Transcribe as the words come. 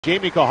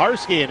Jamie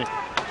Koharski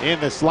in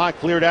the slot,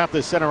 cleared out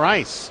the center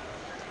ice.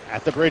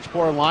 At the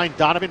Bridgeport line,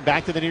 Donovan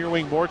back to the near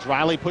wing boards.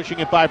 Riley pushing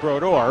it by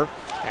Brodeur.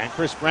 And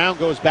Chris Brown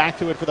goes back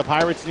to it for the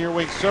Pirates near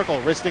wing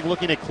circle. Risting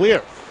looking to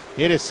clear.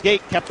 Hit his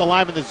skate, kept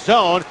alive in the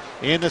zone.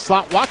 In the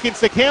slot, Watkins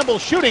to Campbell,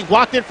 shooting,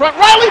 blocked in front.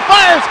 Riley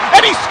fires,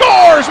 and he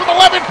scores with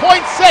 11.6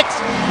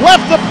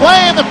 left to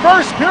play in the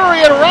first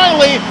period.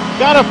 Riley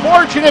got a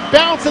fortunate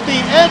bounce at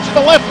the edge of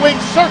the left wing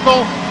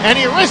circle, and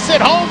he risks it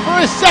home for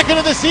his second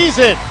of the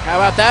season. How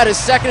about that? His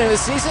second of the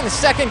season, his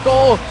second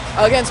goal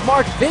against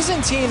Mark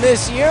Byzantine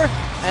this year,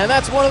 and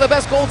that's one of the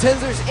best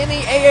goaltenders in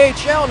the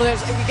AHL. And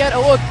as we get a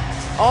look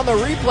on the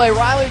replay,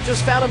 Riley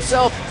just found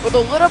himself with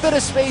a little bit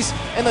of space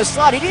in the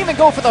slot. He didn't even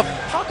go for the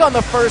puck on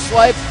the first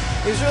swipe.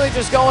 He was really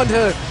just going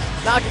to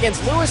knock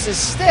against Lewis's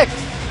stick.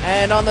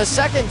 And on the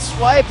second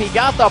swipe, he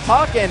got the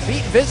puck and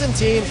beat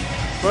Byzantine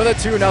for the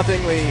 2-0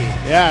 lead.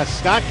 Yeah,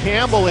 Scott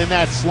Campbell in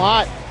that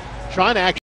slot trying to actually